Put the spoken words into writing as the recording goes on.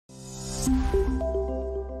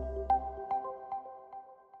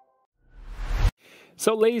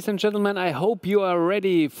So, ladies and gentlemen, I hope you are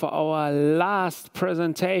ready for our last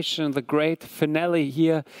presentation, the great finale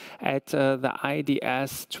here at the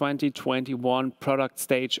IDS 2021 product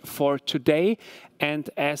stage for today. And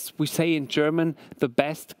as we say in German, the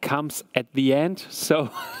best comes at the end. So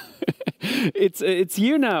it's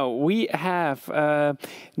you now. We have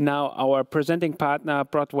now our presenting partner,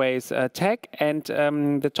 Prodways Tech, and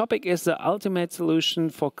the topic is the ultimate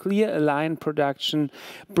solution for clear align production.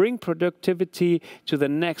 Bring productivity to the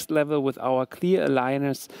next level with our clear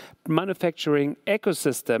aligners manufacturing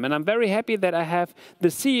ecosystem. And I'm very happy that I have the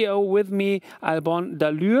CEO with me, Alban,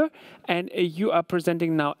 and you are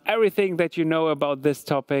presenting now everything that you know about this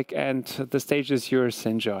topic, and the stage is yours.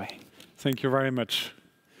 Enjoy. Thank you very much.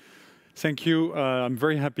 Thank you. I'm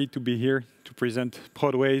very happy to be here to present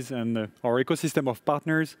Prodways and our ecosystem of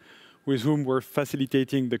partners with whom we're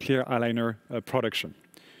facilitating the clear aligner production.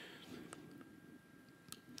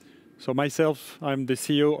 So myself, I'm the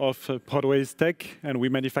CEO of Prodways Tech, and we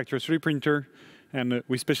manufacture 3D printer, and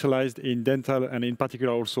we specialized in dental and in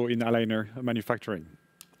particular also in aligner manufacturing.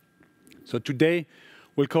 So today,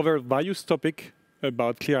 we'll cover various topics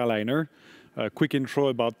about clear aligner, a quick intro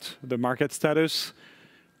about the market status,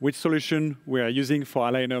 which solution we are using for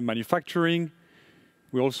aligner manufacturing.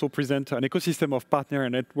 We also present an ecosystem of partner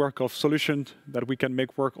and network of solutions that we can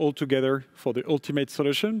make work all together for the ultimate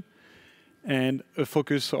solution, and a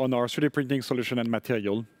focus on our 3D printing solution and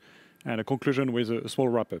material, and a conclusion with a small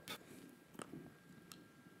wrap-up.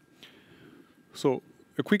 So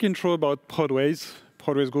a quick intro about Prodways.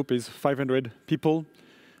 Prodways Group is 500 people.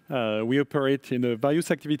 We operate in a various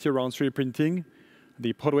activity around 3D printing.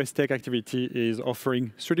 The Prodways Tech activity is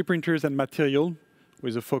offering 3D printers and material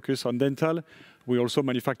with a focus on dental. We also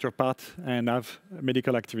manufacture parts and have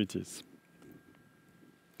medical activities.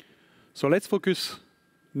 So let's focus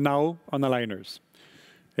now on aligners.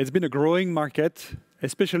 It's been a growing market,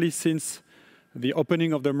 especially since the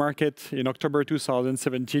opening of the market in October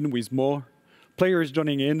 2017 with more players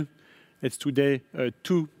joining in. It's today a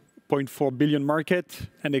 2.4 billion market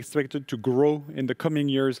and expected to grow in the coming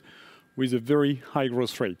years with a very high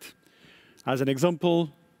growth rate. As an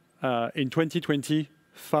example, in 2020,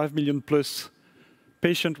 5 million plus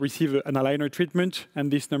patients receive an aligner treatment,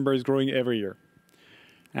 and this number is growing every year.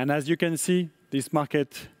 And as you can see, this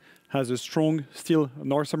market has a strong, still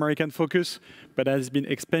North American focus, but has been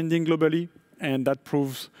expanding globally, and that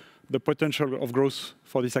proves the potential of growth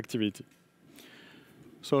for this activity.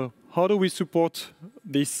 So how do we support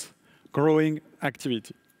this growing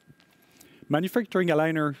activity? Manufacturing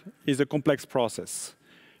aligner is a complex process.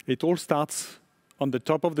 It all starts on the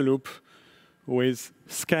top of the loop with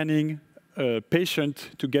scanning a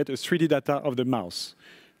patient to get a 3D data of the mouth.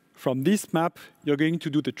 From this map, you're going to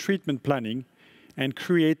do the treatment planning and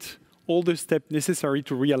create all the steps necessary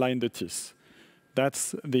to realign the teeth.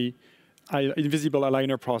 That's the invisible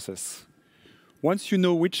aligner process. Once you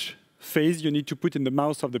know which phase you need to put in the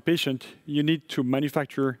mouth of the patient, you need to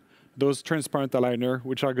manufacture those transparent aligner,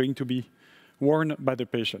 which are going to be worn by the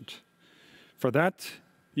patient. For that,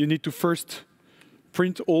 you need to first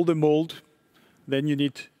print all the mold, then you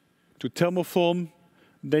need to thermoform,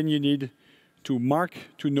 then you need to mark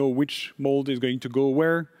to know which mold is going to go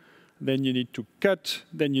where, then you need to cut,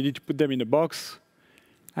 then you need to put them in a box.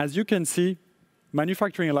 As you can see,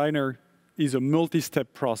 manufacturing aligner is a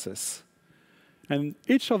multi-step process. And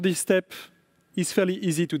each of these steps is fairly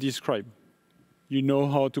easy to describe. You know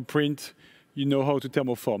how to print, you know how to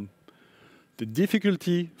thermoform. The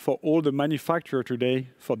difficulty for all the manufacturers today,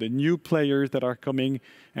 for the new players that are coming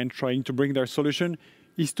and trying to bring their solution,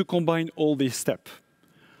 is to combine all these steps.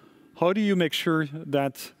 How do you make sure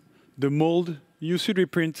that the mold you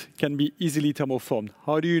 3D print can be easily thermoformed?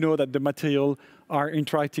 How do you know that the materials are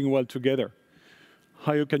interacting well together?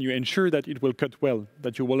 How can you ensure that it will cut well,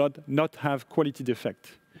 that you will not have quality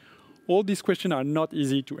defect? All these questions are not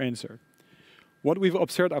easy to answer. What we've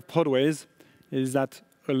observed at Prodways is that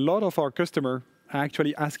a lot of our customers are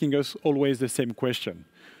actually asking us always the same question.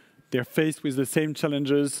 They're faced with the same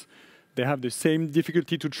challenges, they have the same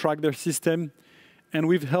difficulty to track their system, and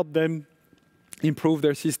we've helped them improve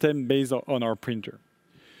their system based on our printer.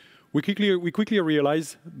 We quickly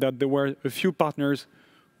realized that there were a few partners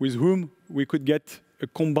with whom we could get a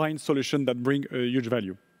combined solution that bring a huge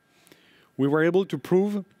value. We were able to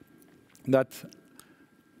prove that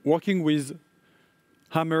working with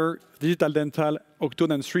Hammer, Digital Dental,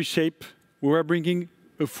 Octone, and 3Shape, we were bringing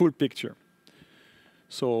a full picture.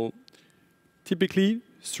 So typically,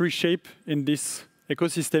 3Shape in this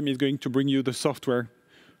ecosystem is going to bring you the software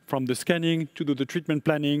from the scanning to do the treatment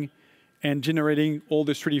planning and generating all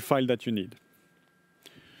the 3D file that you need.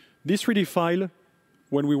 This 3D file,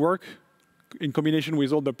 when we work in combination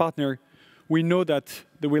with all the partner, we know that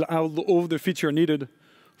they will have all the feature needed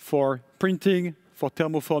for printing, for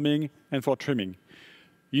thermoforming, and for trimming.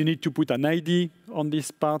 You need to put an ID on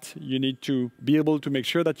this part. You need to be able to make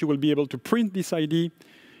sure that you will be able to print this ID.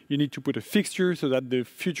 You need to put a fixture so that the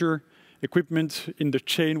future equipment in the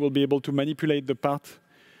chain will be able to manipulate the part.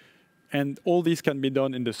 And all this can be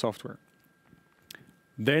done in the software.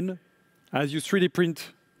 Then, as you 3D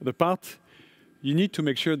print the part, you need to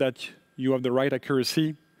make sure that you have the right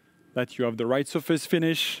accuracy, that you have the right surface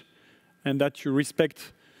finish, and that you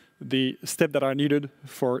respect the steps that are needed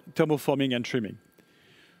for thermoforming and trimming.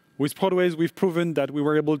 With Prodways, we've proven that we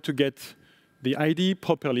were able to get the ID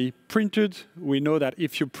properly printed. We know that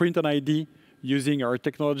if you print an ID using our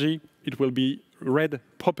technology, it will be read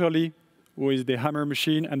properly with the hammer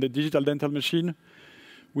machine and the digital dental machine.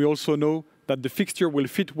 We also know that the fixture will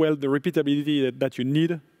fit well the repeatability that you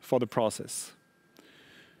need for the process.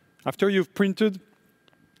 After you've printed,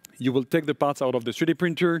 you will take the parts out of the 3D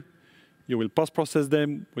printer, you will post-process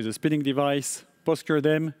them with a spinning device, post-cure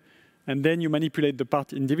them, and then you manipulate the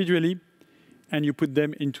part individually, and you put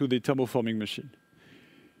them into the thermoforming machine.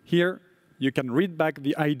 Here, you can read back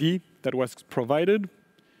the ID that was provided.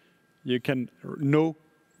 You can know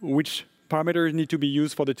which parameters need to be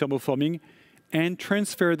used for the thermoforming, and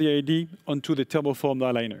transfer the ID onto the thermoformed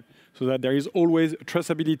aligner, so that there is always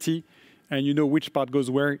traceability, and you know which part goes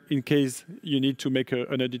where in case you need to make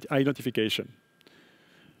an identification.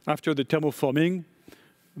 After the thermoforming,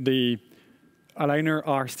 the aligner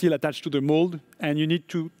are still attached to the mold, and you need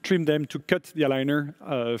to trim them to cut the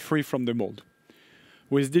aligner free from the mold.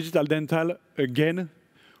 With digital dental, again,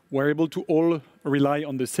 we're able to all rely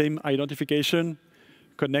on the same identification,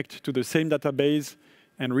 connect to the same database,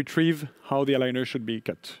 and retrieve how the aligner should be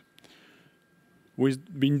cut.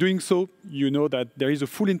 With been doing so, you know that there is a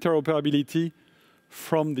full interoperability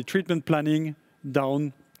from the treatment planning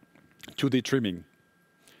down to the trimming.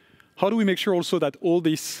 How do we make sure also that all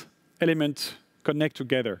these elements connect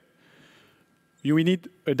together? We need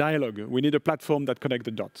a dialogue. We need a platform that connects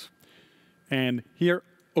the dots. And here,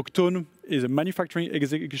 Octone is a manufacturing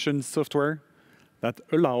execution software that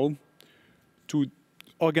allows to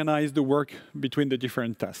organize the work between the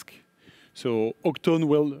different tasks. So Octone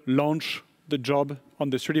will launch the job on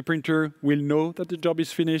the 3D printer, will know that the job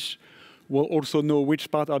is finished, will also know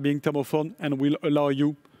which parts are being thermoformed, and will allow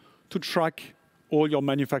you to track all your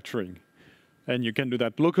manufacturing. And you can do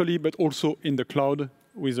that locally, but also in the cloud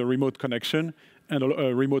with a remote connection and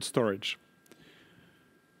a remote storage.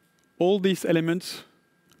 All these elements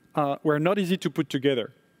were not easy to put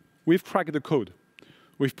together. We've cracked the code.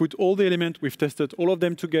 We've put all the elements, we've tested all of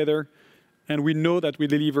them together, and we know that we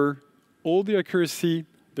deliver all the accuracy,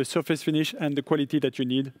 the surface finish, and the quality that you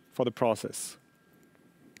need for the process.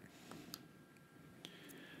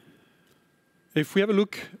 If we have a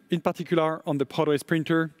look in particular on the Prodways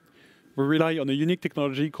printer, we rely on a unique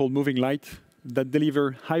technology called moving light that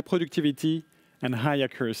delivers high productivity and high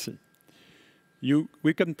accuracy.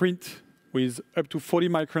 We can print with up to 40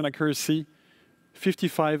 micron accuracy,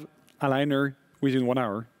 55 aligner within 1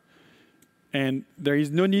 hour. And there is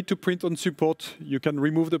no need to print on support. You can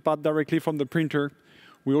remove the part directly from the printer.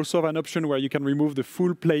 We also have an option where you can remove the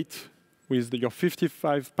full plate with your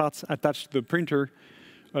 55 parts attached to the printer,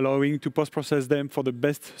 allowing to post-process them for the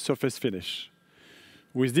best surface finish.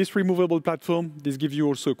 With this removable platform, this gives you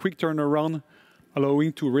also a quick turnaround,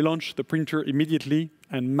 allowing to relaunch the printer immediately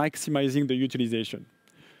and maximizing the utilization.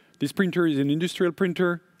 This printer is an industrial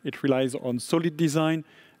printer. It relies on solid design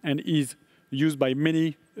and is used by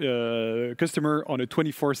many customers on a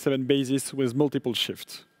 24/7 basis with multiple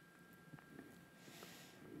shifts.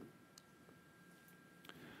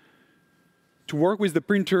 To work with the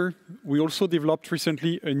printer, we also developed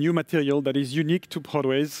recently a new material that is unique to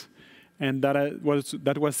Prodways and that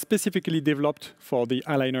was specifically developed for the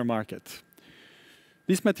aligner market.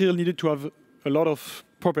 This material needed to have a lot of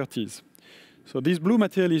properties. So this blue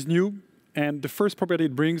material is new, and the first property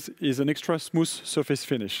it brings is an extra smooth surface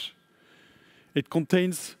finish. It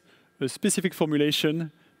contains a specific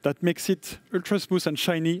formulation that makes it ultra smooth and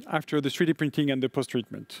shiny after the 3D printing and the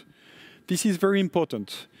post-treatment. This is very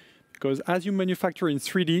important, because as you manufacture in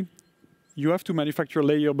 3D, you have to manufacture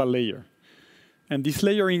layer by layer. And this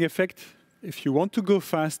layering effect, if you want to go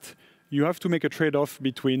fast, you have to make a trade-off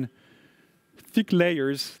between thick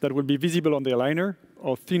layers that will be visible on the aligner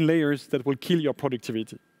or thin layers that will kill your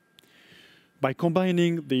productivity. By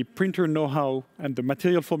combining the printer know-how and the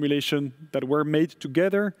material formulation that were made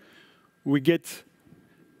together, we get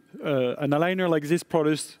an aligner like this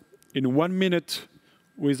produced in 1 minute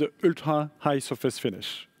with an ultra-high surface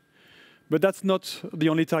finish. But that's not the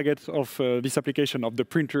only target of this application of the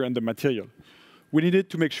printer and the material. We needed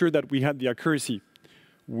to make sure that we had the accuracy.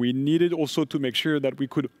 We needed also to make sure that we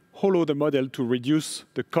could hollow the model to reduce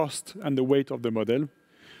the cost and the weight of the model.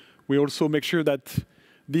 We also make sure that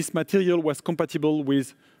this material was compatible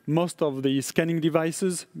with most of the scanning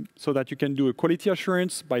devices so that you can do a quality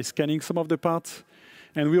assurance by scanning some of the parts.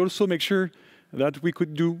 And we also make sure that we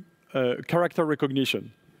could do character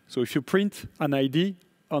recognition. So if you print an ID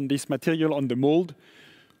on this material, on the mold,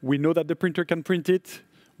 we know that the printer can print it.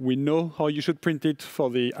 We know how you should print it for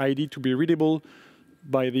the ID to be readable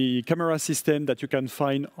by the camera system that you can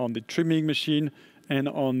find on the trimming machine and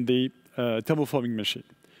on the thermoforming machine.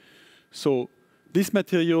 So this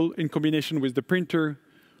material, in combination with the printer,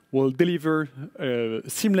 will deliver a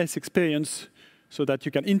seamless experience so that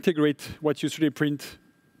you can integrate what you 3D print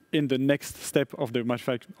in the next step of the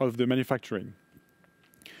manufacturing.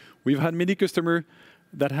 We've had many customers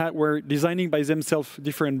that were designing by themselves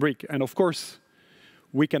different bricks, and of course,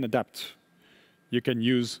 we can adapt. You can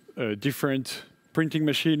use a different printing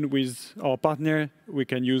machine with our partner. We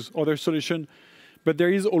can use other solutions, but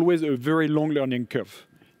there is always a very long learning curve.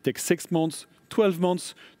 It takes 6 months, 12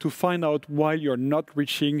 months to find out why you're not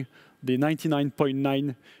reaching the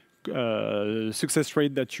 99.9 success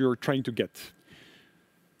rate that you're trying to get.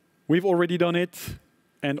 We've already done it,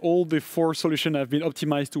 and all the 4 solutions have been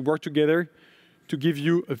optimized to work together to give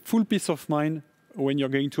you a full peace of mind when you're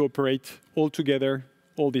going to operate all together,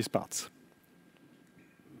 all these parts.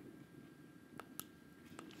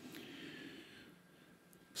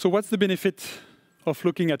 So what's the benefit of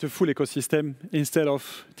looking at a full ecosystem instead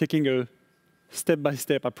of taking a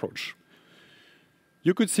step-by-step approach?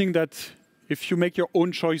 You could think that if you make your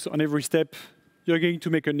own choice on every step, you're going to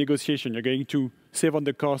make a negotiation, you're going to save on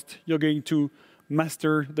the cost, you're going to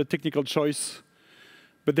master the technical choice.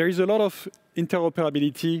 But there is a lot of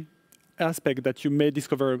interoperability aspect that you may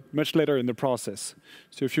discover much later in the process.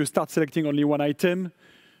 So if you start selecting only one item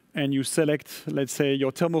and you select, let's say,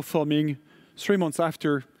 your thermoforming 3 months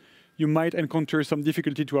after, you might encounter some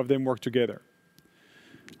difficulty to have them work together.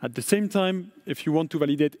 At the same time, if you want to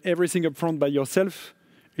validate everything up front by yourself,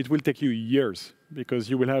 it will take you years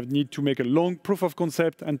because you will need to make a long proof of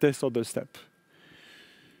concept and test other steps.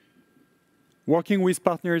 Working with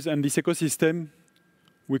partners and this ecosystem,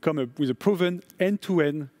 we come up with a proven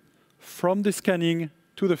end-to-end from the scanning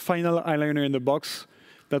to the final eyeliner in the box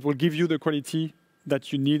that will give you the quality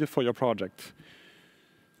that you need for your project.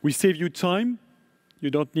 We save you time.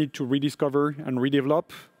 You don't need to rediscover and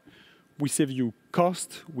redevelop. We save you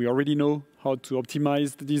cost. We already know how to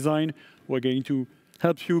optimize the design. We're going to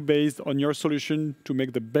help you based on your solution to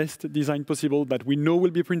make the best design possible that we know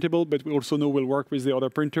will be printable, but we also know will work with the other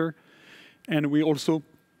printer. And we also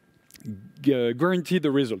guarantee the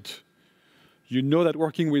result. You know that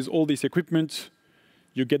working with all this equipment,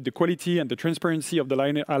 you get the quality and the transparency of the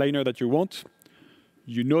eyeliner that you want.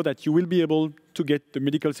 You know that you will be able to get the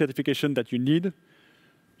medical certification that you need.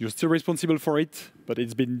 You're still responsible for it, but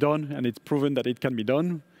it's been done and it's proven that it can be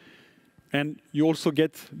done. And you also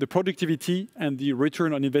get the productivity and the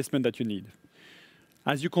return on investment that you need.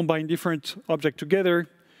 As you combine different objects together,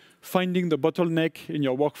 finding the bottleneck in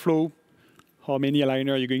your workflow, how many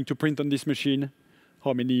eyeliner you're going to print on this machine,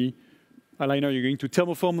 how many eyeliner you're going to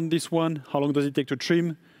thermoform on this one, how long does it take to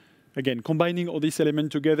trim. Again, combining all these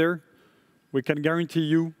elements together, we can guarantee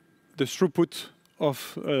you the throughput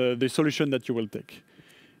of the solution that you will take.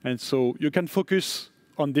 And so you can focus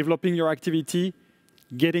on developing your activity,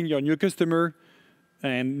 getting your new customer,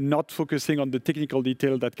 and not focusing on the technical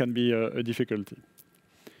detail that can be a difficulty.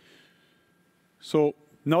 So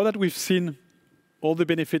now that we've seen all the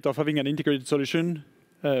benefit of having an integrated solution,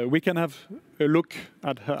 we can have a look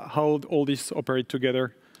at how all this operates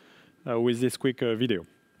together with this quick video.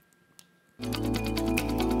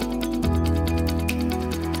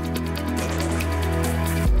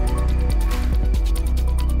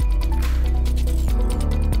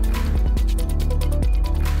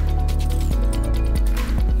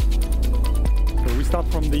 So we start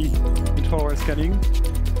from the intraoral scanning.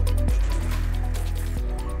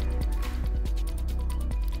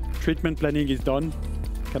 Treatment planning is done,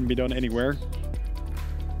 can be done anywhere.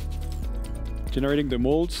 Generating the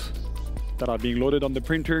molds that are being loaded on the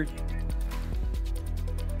printer.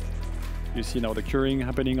 You see now the curing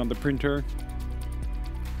happening on the printer.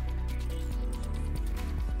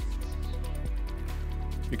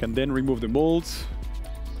 You can then remove the molds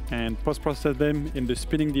and post-process them in the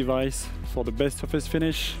spinning device for the best surface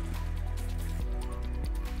finish.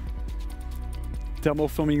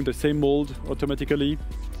 Thermoforming the same mold automatically.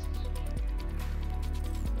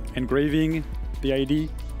 Engraving the ID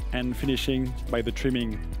and finishing by the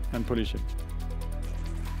trimming and polishing.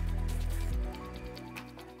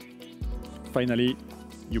 Finally,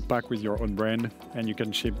 you pack with your own brand and you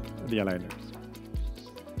can ship the aligners.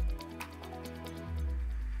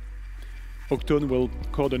 Octone will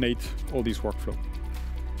coordinate all this workflow.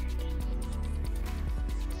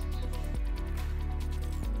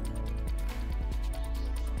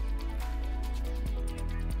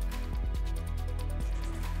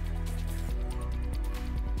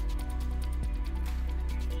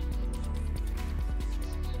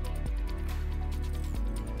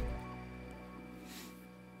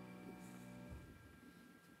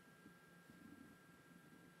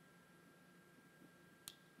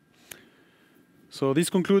 So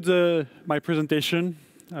this concludes my presentation.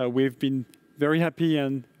 We've been very happy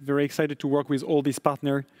and very excited to work with all these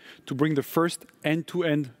partners to bring the first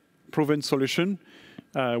end-to-end proven solution.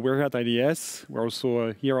 We're here at IDS. We're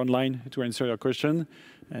also here online to answer your question.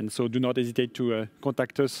 And so do not hesitate to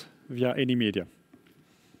contact us via any media.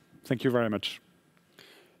 Thank you very much.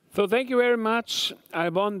 So thank you very much,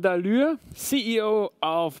 Alban Dalure, CEO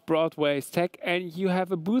of Prodways Tech. And you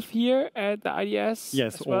have a booth here at the IDS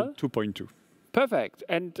Yes, as well? 2.2. Perfect.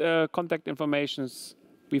 And contact informations,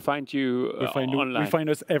 we find you online. We find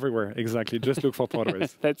us everywhere, exactly. Just look for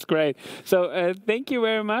Prodways. That's great. So thank you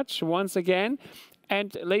very much once again.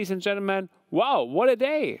 And ladies and gentlemen, wow, what a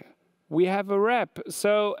day. We have a wrap.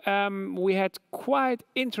 So we had quite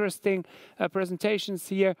interesting presentations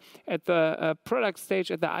here at the product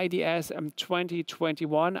stage at the IDS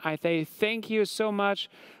 2021. I say thank you so much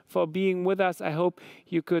for being with us. I hope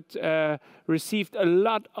you could receive a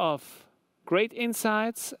lot of great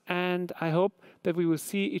insights, and I hope that we will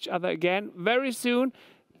see each other again very soon.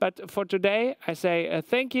 But for today, I say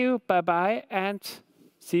thank you, bye-bye, and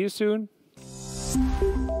see you soon.